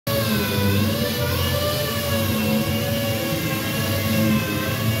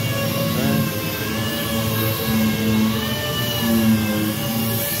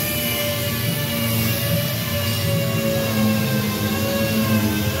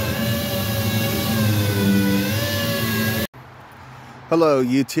Hello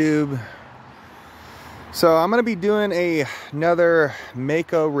YouTube. So I'm going to be doing another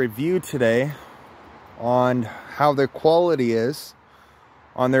maaco review today on how their quality is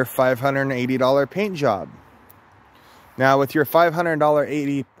on their $580 paint job. Now with your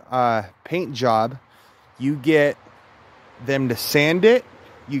 $580 paint job, you get them to sand it,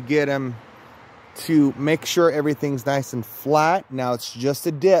 you get them to make sure everything's nice and flat. Now it's just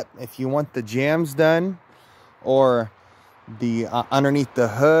a dip. If you want the jams done, or the underneath the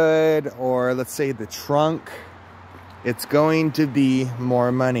hood, or let's say the trunk, it's going to be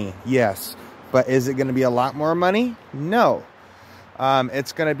more money. Yes, but is it going to be a lot more money? No.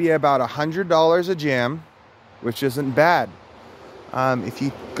 It's going to be about $100 a jam, which isn't bad. If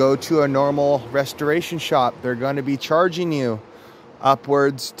you go to a normal restoration shop, they're going to be charging you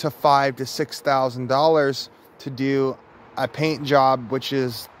upwards to $5,000 to $6,000 to do a paint job, which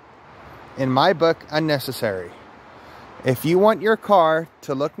is, in my book, unnecessary. If you want your car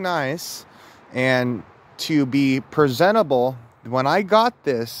to look nice and to be presentable, when I got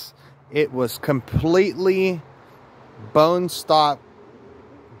this, it was completely bone stock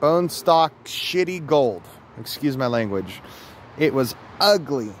shitty gold. Excuse my language. It was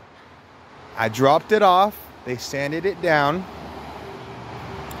ugly. I dropped it off. They sanded it down.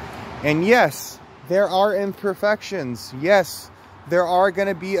 And yes, there are imperfections. Yes, there are going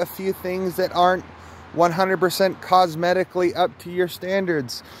to be a few things that aren't 100% cosmetically up to your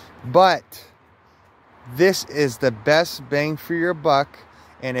standards, but this is the best bang for your buck.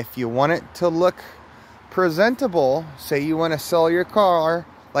 And if you want it to look presentable, say you want to sell your car,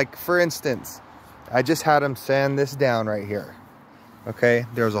 like for instance, I just had them sand this down right here. Okay,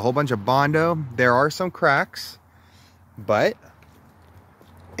 there's a whole bunch of Bondo. There are some cracks, but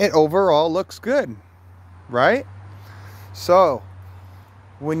it overall looks good, right? So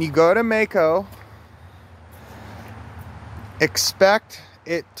when you go to maaco, expect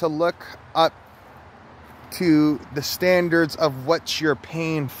it to look up to the standards of what you're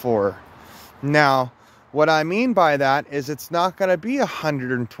paying for. Now, what I mean by that is it's not going to be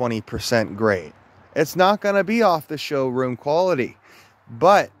 120% great. It's not going to be off the showroom quality,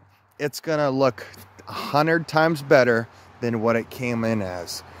 but it's going to look 100 times better than what it came in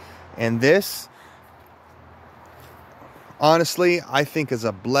as. And this, honestly, I think is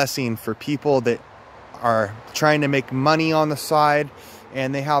a blessing for people that are trying to make money on the side,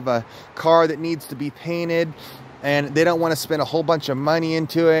 and they have a car that needs to be painted, and they don't want to spend a whole bunch of money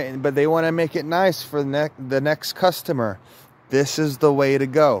into it, but they want to make it nice for the next customer. This is the way to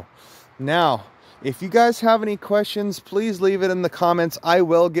go. Now, if you guys have any questions, please leave it in the comments. I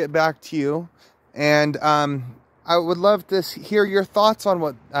will get back to you, and I would love to hear your thoughts on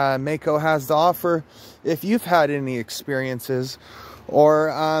what maaco has to offer, if you've had any experiences,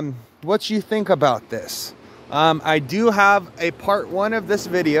 or what you think about this. I do have a part 1 of this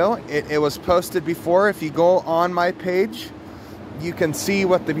video. It was posted before. If you go on my page, you can see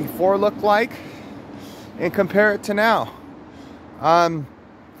what the before looked like and compare it to now.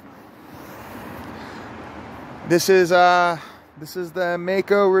 This is the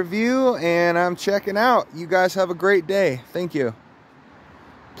maaco review, and I'm checking out. You guys have a great day. Thank you.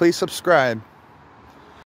 Please subscribe.